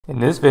In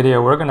this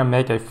video, we're going to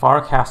make a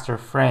Farcaster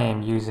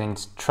frame using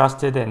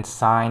trusted and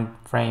signed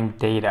frame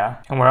data.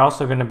 And we're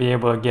also going to be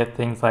able to get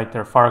things like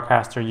their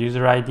Farcaster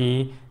user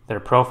ID, their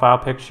profile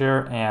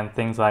picture, and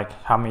things like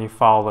how many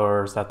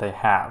followers that they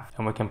have.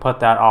 And we can put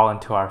that all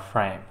into our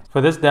frame.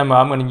 For this demo,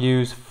 I'm going to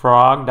use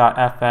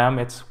frog.fm.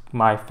 It's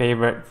my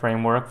favorite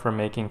framework for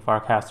making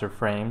Farcaster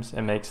frames.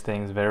 It makes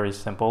things very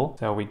simple.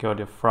 So we go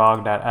to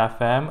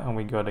frog.fm and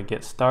we go to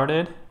get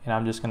started. And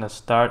I'm just going to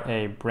start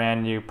a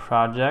brand new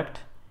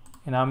project.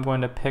 And I'm going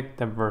to pick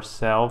the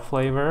Vercel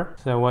flavor.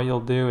 So what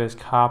you'll do is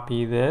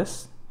copy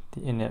this,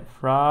 the init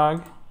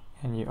frog,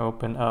 and you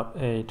open up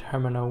a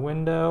terminal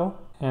window.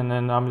 And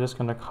then I'm just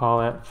going to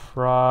call it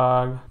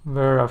frog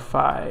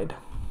verified.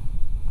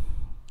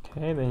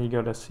 Okay, then you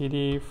go to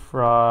cd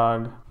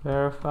frog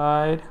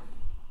verified.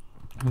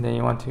 And then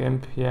you want to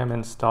npm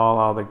install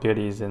all the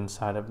goodies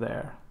inside of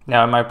there.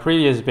 Now in my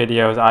previous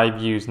videos,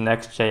 I've used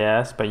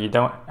Next.js, but you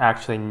don't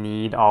actually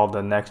need all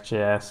the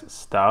Next.js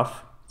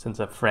stuff, since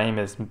a frame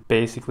is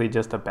basically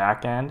just a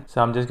backend.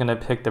 So I'm just gonna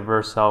pick the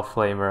Vercel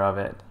flavor of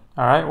it.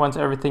 All right, once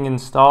everything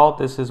installed,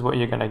 this is what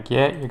you're gonna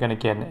get. You're gonna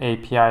get an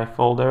API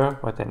folder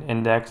with an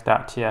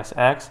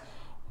index.tsx.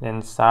 And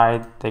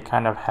inside, they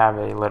kind of have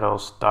a little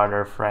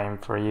starter frame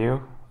for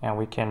you, and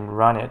we can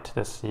run it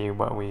to see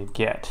what we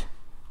get.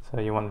 So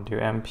you wanna do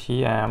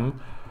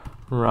npm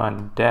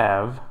run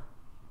dev,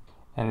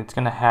 and it's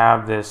gonna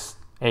have this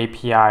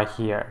API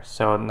here.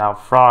 So now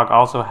Frog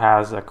also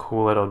has a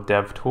cool little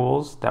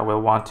Devtools that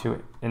we'll want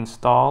to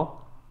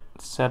install.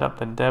 Set up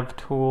the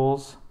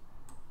Devtools.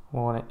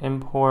 We'll want to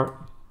import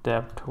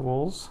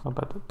Devtools up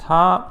at the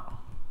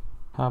top.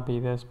 Copy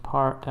this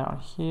part down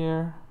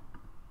here.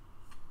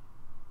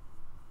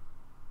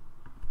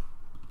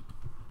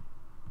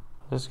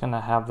 Just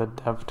gonna have the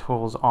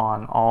Devtools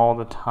on all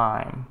the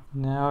time.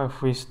 Now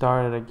if we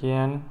start it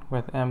again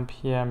with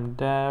npm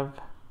dev,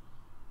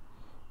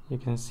 you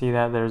can see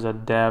that there's a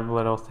dev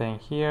little thing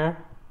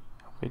here.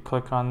 If we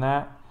click on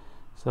that,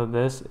 so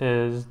this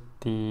is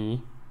the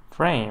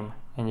frame,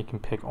 and you can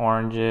pick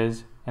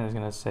oranges, and it's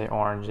gonna say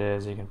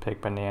oranges. You can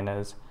pick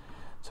bananas.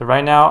 So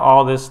right now,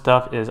 all this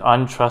stuff is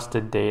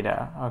untrusted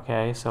data.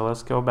 Okay, so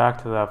let's go back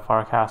to the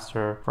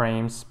Farcaster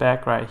frame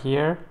spec right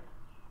here.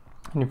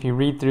 And if you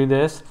read through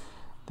this,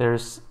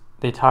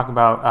 they talk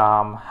about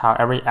how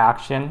every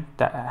action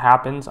that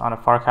happens on a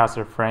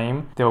Farcaster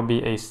frame, there will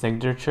be a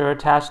signature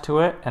attached to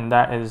it, and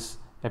that is,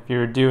 if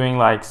you're doing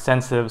like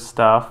sensitive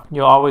stuff,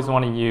 you'll always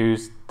want to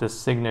use the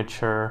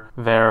signature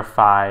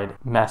verified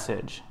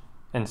message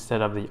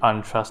instead of the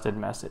untrusted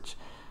message.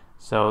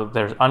 So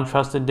there's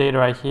untrusted data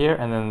right here,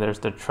 and then there's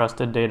the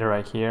trusted data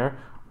right here.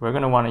 We're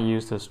going to want to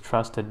use this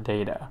trusted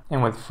data.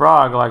 And with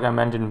Frog, like I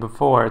mentioned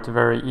before, it's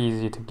very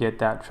easy to get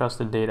that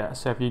trusted data.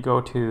 So if you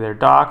go to their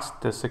docs,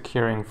 the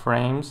securing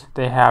frames,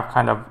 they have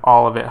kind of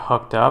all of it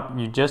hooked up.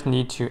 You just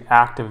need to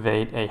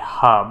activate a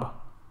hub.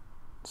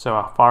 So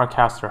a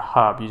Farcaster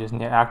Hub. You just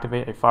need to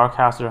activate a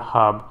Farcaster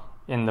Hub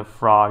in the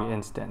Frog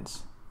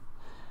instance.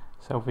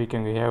 So if we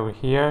can go over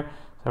here.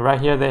 So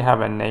right here they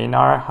have a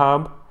Neynar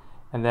Hub.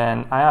 And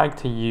then I like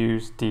to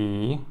use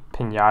the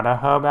Pinata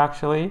Hub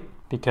actually,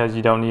 because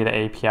you don't need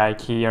an API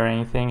key or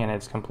anything, and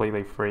it's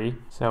completely free.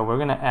 So we're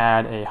gonna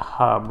add a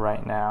hub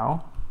right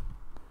now.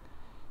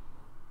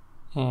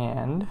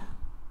 And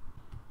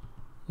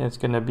it's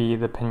gonna be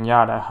the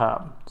Pinata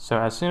Hub. So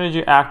as soon as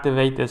you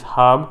activate this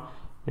hub,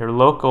 your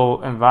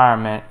local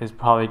environment is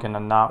probably gonna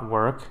not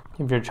work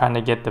if you're trying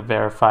to get the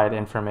verified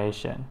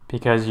information,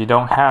 because you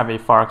don't have a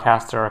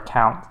Farcaster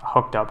account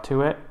hooked up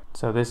to it.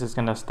 So this is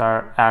gonna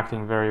start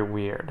acting very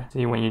weird.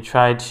 See, when you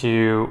try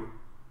to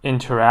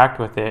interact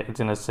with it, it's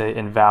going to say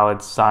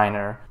invalid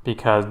signer,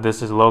 because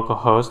this is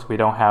localhost. We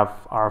don't have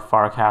our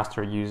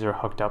Farcaster user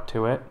hooked up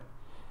to it.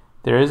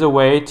 There is a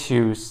way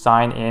to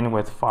sign in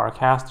with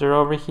Farcaster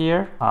over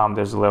here.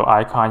 There's a little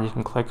icon you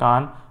can click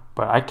on,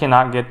 but I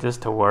cannot get this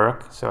to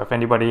work. So if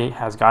anybody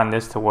has gotten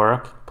this to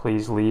work,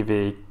 please leave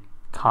a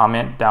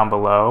comment down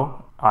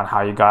below on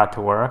how you got it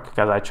to work,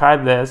 because I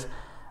tried this.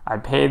 I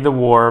paid the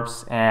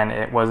warps and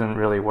it wasn't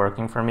really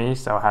working for me,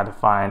 so I had to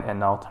find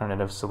an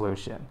alternative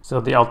solution. So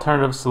the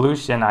alternative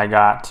solution I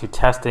got to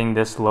testing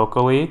this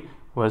locally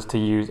was to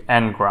use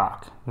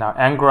Ngrok. Now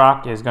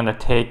Ngrok is going to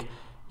take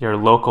your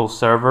local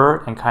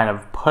server and kind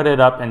of put it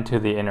up into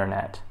the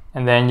internet.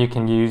 And then you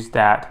can use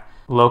that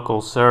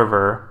local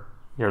server,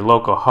 your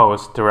local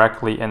host,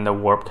 directly in the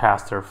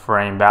Warpcaster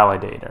Frame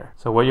Validator.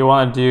 So what you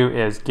want to do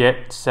is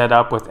get set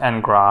up with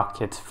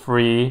Ngrok. It's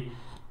free.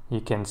 You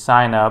can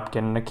sign up,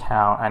 get an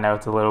account. I know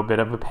it's a little bit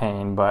of a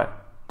pain,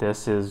 but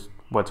this is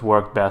what's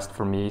worked best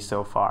for me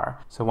so far.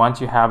 So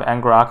once you have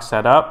Ngrok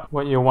set up,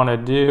 what you want to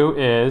do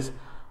is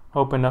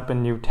open up a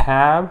new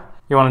tab.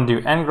 You want to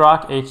do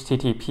Ngrok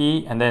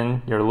HTTP and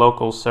then your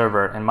local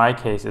server. In my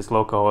case, it's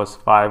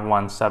localhost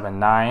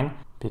 5179,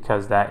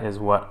 because that is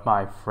what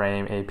my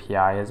Frame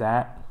API is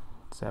at.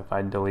 So if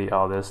I delete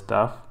all this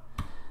stuff,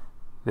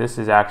 this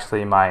is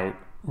actually my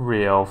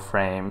real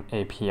Frame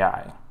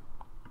API.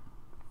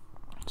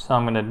 So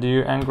I'm going to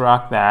do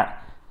Ngrok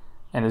that.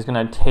 and it's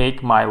going to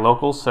take my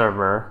local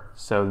server,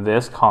 so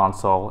this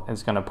console,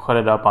 is going to put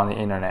it up on the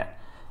internet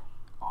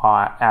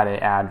at an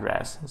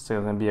address. So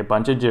it's going to be a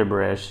bunch of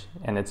gibberish,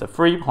 and it's a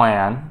free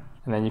plan,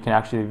 and then you can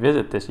actually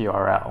visit this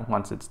URL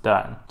once it's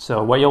done.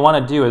 So what you'll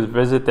want to do is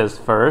visit this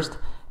first,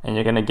 and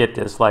you're going to get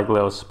this like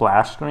little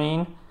splash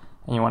screen,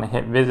 and you want to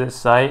hit visit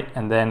site,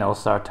 and then it'll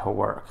start to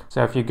work.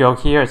 So if you go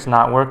here, it's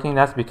not working.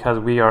 That's because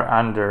we are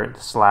under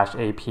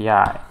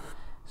 /API.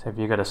 So if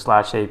you go to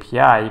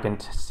 /API, you can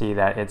see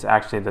that it's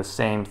actually the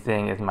same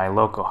thing as my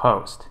local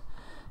host.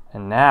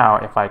 And now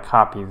if I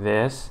copy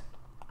this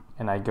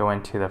and I go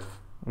into the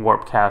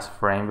Warpcast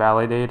Frame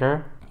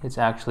Validator, it's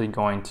actually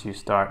going to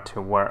start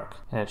to work.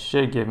 And it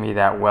should give me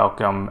that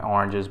welcome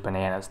oranges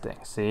bananas thing.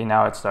 See,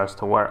 now it starts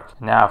to work.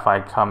 Now if I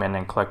come in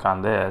and click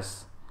on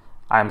this,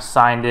 I'm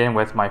signed in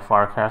with my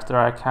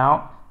Farcaster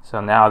account. So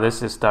now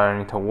this is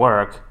starting to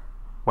work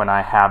when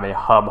I have a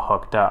hub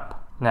hooked up.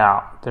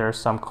 Now, there's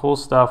some cool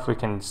stuff we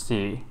can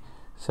see.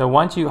 So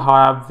once you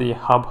have the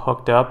hub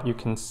hooked up, you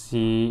can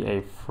see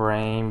a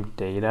frame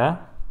data.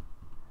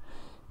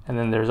 And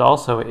then there's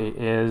also a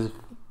is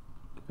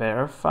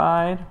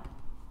verified.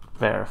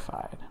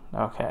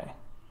 Okay.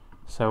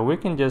 So we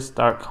can just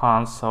start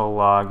console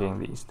logging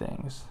these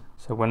things.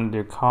 So we're going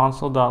to do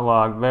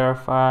Console.log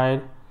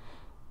verified.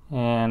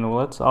 And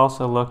let's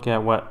also look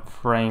at what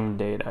frame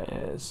data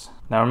is.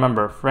 Now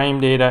remember, frame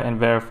data and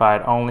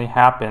verified only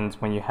happens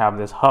when you have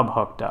this hub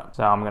hooked up.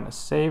 So I'm going to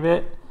save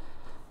it.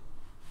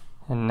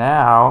 And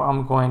now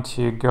I'm going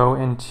to go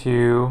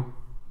into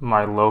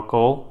my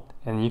local,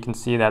 and you can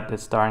see that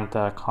it's starting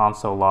to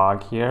console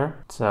log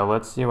here. So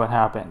let's see what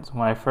happens.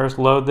 When I first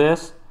load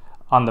this,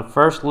 on the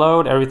first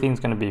load, everything's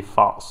going to be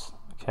false.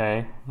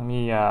 Okay, let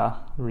me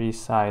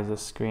resize the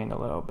screen a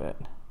little bit.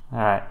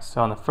 Alright,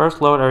 so on the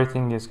first load,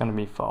 everything is going to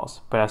be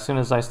false. But as soon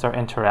as I start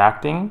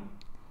interacting,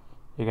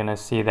 you're going to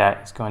see that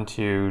it's going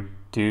to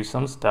do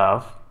some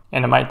stuff.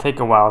 And it might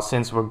take a while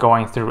since we're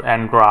going through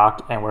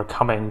Ngrok and we're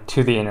coming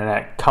to the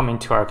internet, coming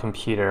to our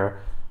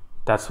computer.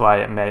 That's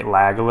why it may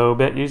lag a little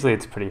bit. Usually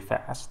it's pretty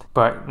fast.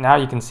 But now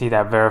you can see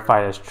that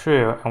verified is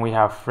true, and we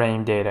have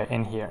frame data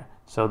in here.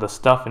 So the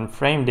stuff in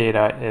frame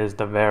data is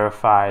the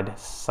verified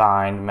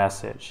signed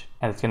message.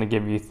 And it's going to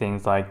give you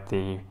things like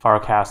the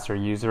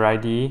Farcaster user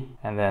ID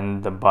and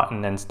then the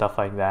button and stuff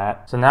like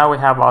that. So now we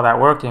have all that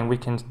working, we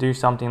can do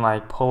something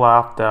like pull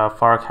off the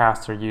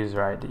Farcaster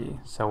user ID.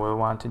 So we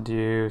want to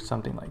do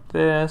something like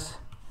this.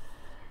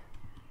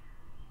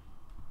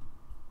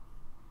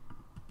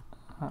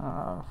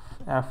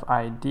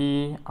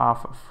 FID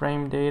off of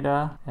frame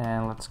data,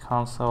 and let's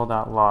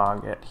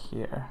console.log it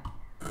here.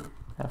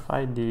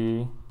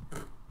 FID.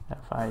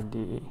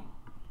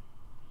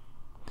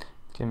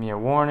 Give me a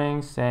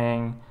warning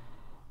saying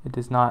it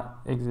does not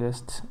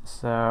exist.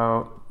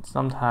 So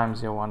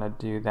sometimes you'll want to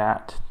do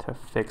that to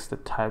fix the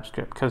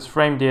TypeScript, because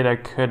frame data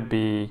could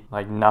be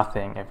like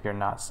nothing if you're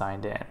not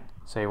signed in.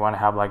 So you want to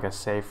have like a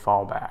safe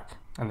fallback,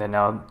 and then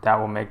that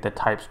will make the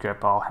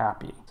TypeScript all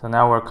happy. So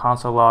now we're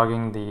console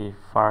logging the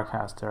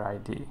Farcaster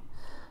ID.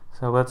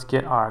 So let's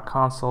get our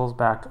consoles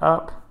back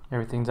up.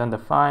 Everything's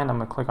undefined. I'm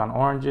going to click on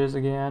oranges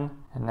again.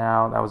 And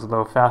now that was a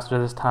little faster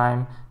this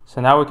time.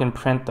 So now we can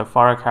print the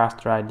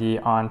Farcaster ID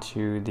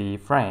onto the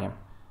frame.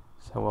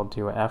 So we'll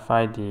do a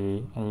FID,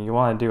 and you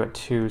want to do it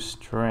to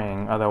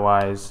string,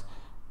 otherwise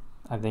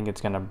I think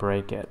it's going to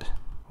break it.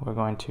 We're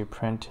going to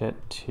print it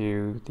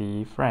to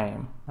the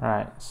frame.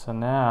 Alright, so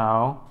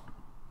now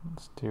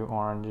let's do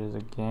oranges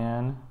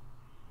again.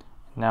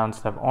 Now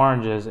instead of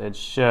oranges, it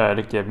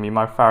should give me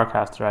my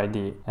Farcaster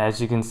ID.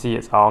 As you can see,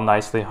 it's all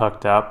nicely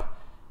hooked up.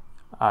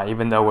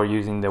 Even though we're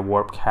using the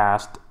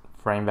Warpcast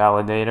Frame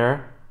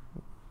Validator,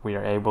 we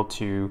are able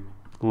to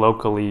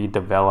locally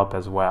develop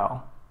as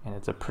well. And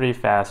it's a pretty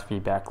fast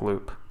feedback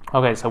loop.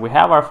 Okay, so we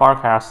have our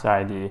Farcaster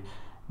ID.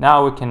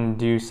 Now we can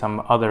do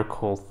some other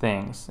cool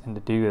things. And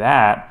to do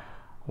that,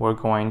 we're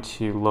going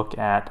to look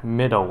at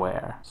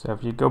middleware. So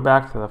if you go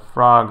back to the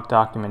Frog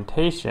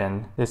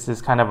documentation, this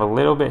is kind of a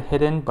little bit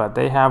hidden, but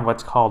they have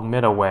what's called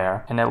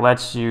middleware. And it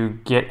lets you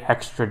get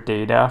extra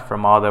data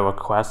from all the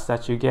requests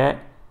that you get.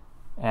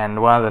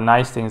 And one of the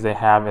nice things they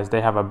have is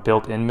they have a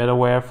built-in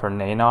middleware for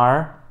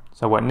Neynar.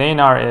 So what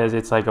Neynar is,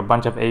 it's like a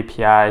bunch of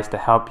APIs to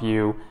help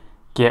you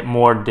get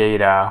more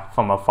data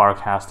from a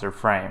Farcaster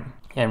frame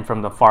and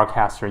from the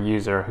Farcaster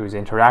user who's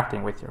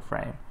interacting with your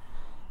frame.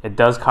 It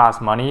does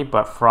cost money,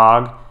 but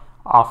Frog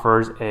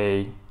offers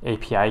a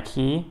API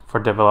key for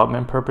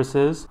development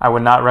purposes. I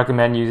would not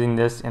recommend using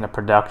this in a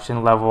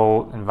production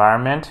level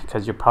environment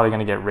because you're probably going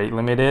to get rate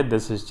limited.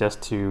 This is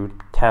just to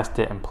test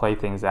it and play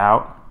things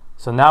out.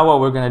 So now what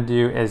we're going to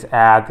do is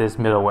add this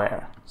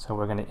middleware. So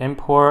we're going to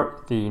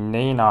import the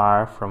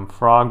Neynar from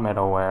Frog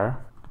middleware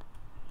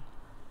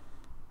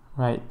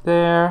right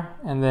there,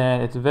 and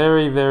then it's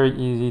very, very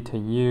easy to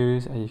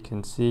use. As you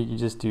can see, you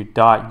just do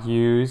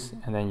 .use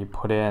and then you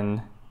put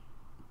in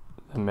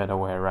the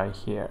middleware right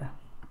here.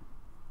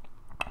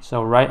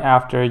 So right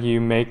after you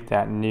make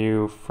that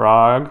new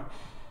Frog,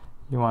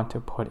 you want to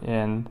put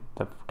in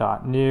the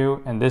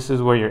 .new, and this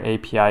is where your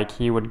API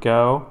key would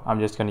go. I'm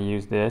just going to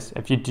use this.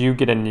 If you do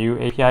get a new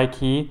API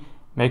key,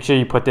 make sure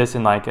you put this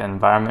in like an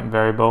environment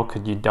variable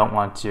because you don't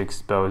want to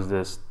expose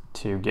this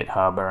to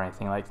GitHub or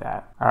anything like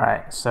that. All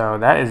right, so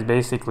that is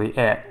basically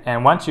it.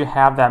 And once you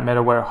have that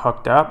middleware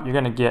hooked up, you're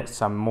going to get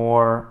some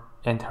more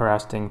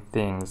interesting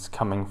things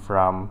coming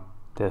from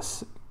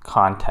this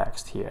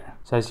context here.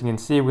 So as you can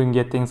see, we can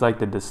get things like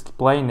the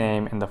display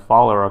name and the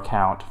follower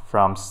account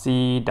from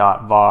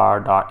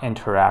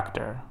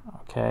c.var.interactor.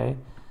 Okay,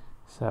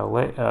 so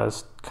let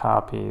us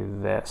copy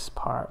this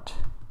part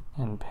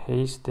and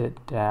paste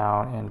it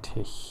down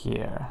into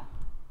here.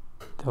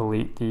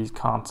 Delete these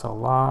console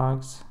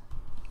logs.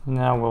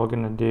 Now we're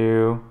going to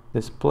do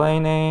display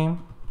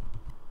name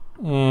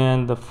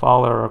and the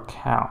follower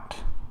account.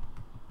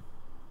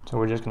 So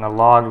we're just going to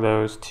log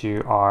those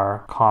to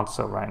our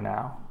console right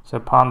now. So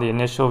upon the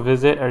initial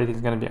visit,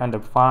 everything's going to be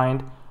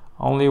undefined.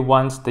 Only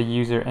once the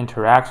user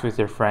interacts with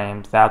your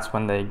frames, that's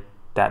when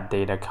that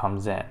data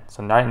comes in.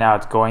 So right now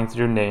it's going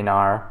through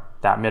Neynar,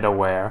 that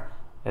middleware.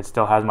 It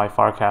still has my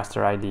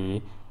Farcaster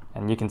ID,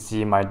 and you can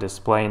see my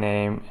display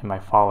name and my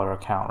follower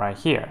account right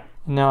here.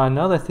 Now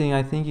another thing,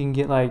 I think you can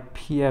get like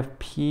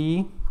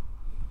PFP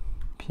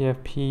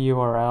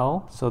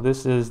URL. So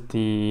this is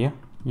the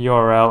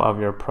URL of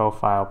your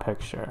profile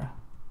picture.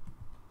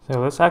 So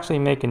let's actually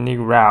make a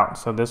new route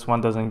so this one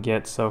doesn't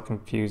get so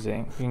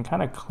confusing. We can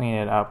kind of clean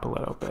it up a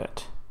little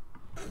bit.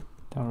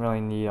 Don't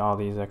really need all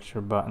these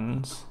extra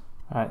buttons.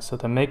 All right, so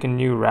to make a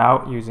new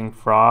route using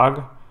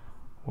Frog,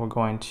 we're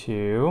going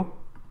to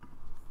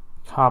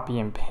copy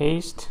and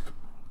paste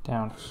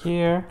down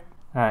here.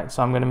 All right,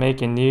 so I'm going to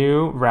make a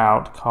new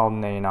route called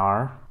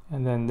Neynar,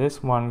 and then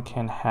this one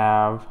can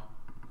have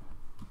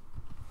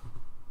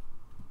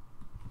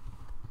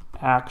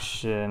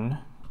action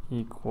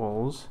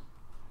equals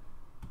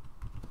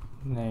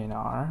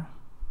Neynar,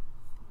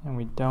 and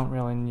we don't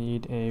really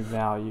need a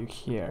value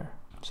here.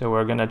 So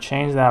we're going to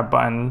change that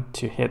button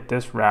to hit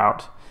this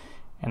route,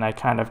 and I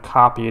kind of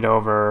copied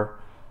over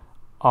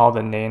all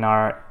the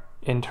Neynar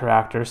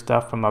interactor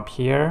stuff from up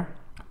here,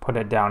 put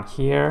it down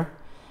here,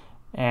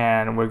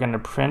 and we're going to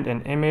print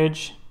an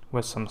image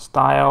with some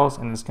styles,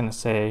 and it's going to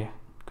say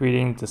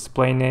greetings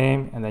display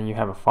name, and then you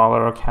have a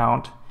follower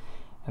account,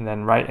 and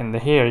then right in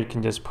here you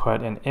can just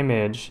put an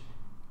image,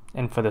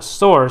 and for the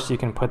source you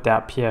can put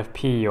that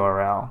PFP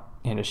URL,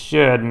 and it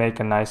should make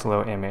a nice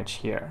little image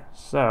here.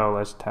 So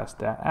let's test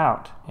that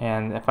out,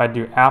 and if I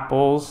do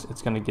apples,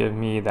 it's going to give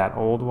me that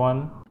old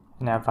one.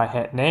 Now if I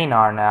hit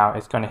Neynar now,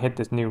 it's going to hit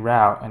this new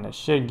route, and it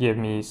should give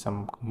me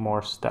some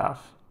more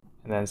stuff.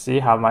 And then see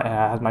how it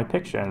has my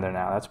picture in there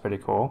now. That's pretty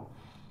cool.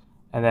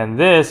 And then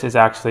this is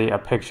actually a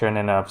picture in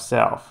and of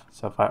itself.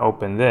 So if I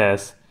open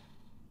this,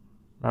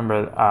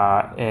 remember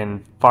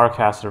in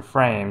Farcaster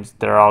frames,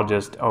 they're all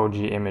just OG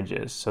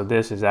images. So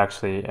this is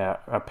actually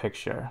a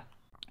picture.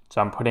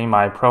 So I'm putting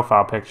my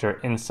profile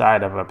picture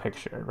inside of a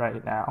picture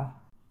right now.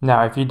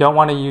 Now if you don't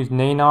want to use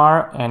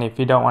Neynar, and if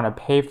you don't want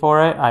to pay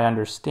for it, I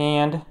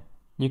understand.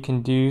 You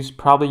can do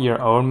probably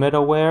your own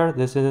middleware.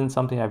 This isn't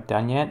something I've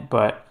done yet,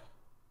 but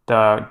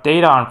the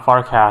data on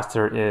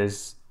Farcaster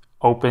is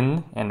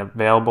open and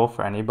available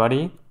for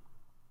anybody.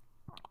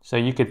 So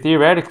you could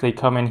theoretically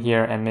come in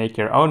here and make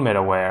your own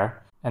middleware,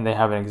 and they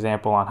have an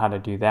example on how to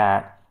do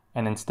that.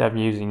 And instead of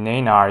using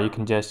Neynar, you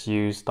can just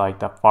use like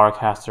the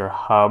Farcaster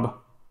Hub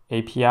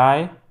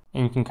API,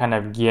 and you can kind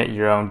of get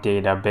your own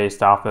data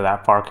based off of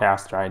that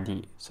Farcaster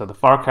ID. So the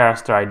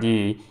Farcaster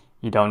ID,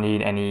 you don't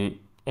need any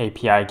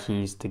API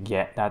keys to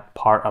get that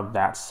part of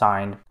that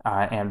signed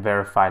and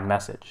verified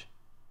message.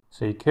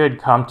 So you could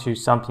come to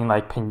something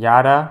like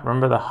Pinata.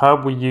 Remember the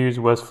hub we used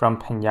was from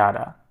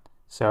Pinata.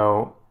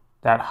 So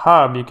that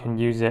hub, you can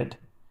use it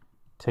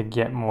to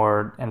get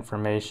more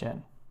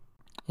information.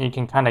 You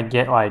can kind of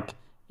get like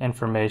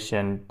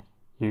information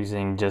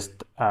using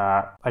just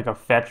like a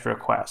fetch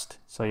request.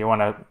 So you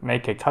want to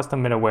make a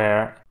custom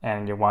middleware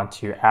and you want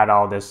to add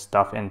all this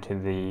stuff into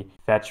the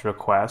fetch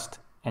request,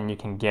 and you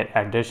can get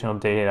additional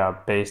data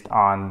based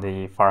on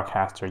the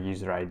Farcaster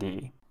user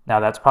ID. Now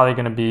that's probably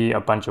going to be a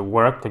bunch of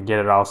work to get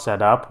it all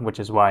set up, which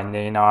is why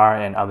Neynar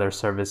and other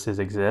services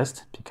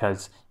exist,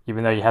 because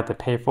even though you have to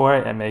pay for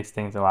it, it makes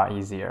things a lot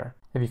easier.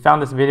 If you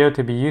found this video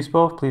to be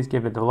useful, please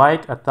give it a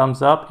like, a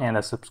thumbs up, and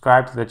a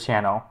subscribe to the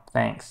channel.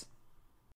 Thanks.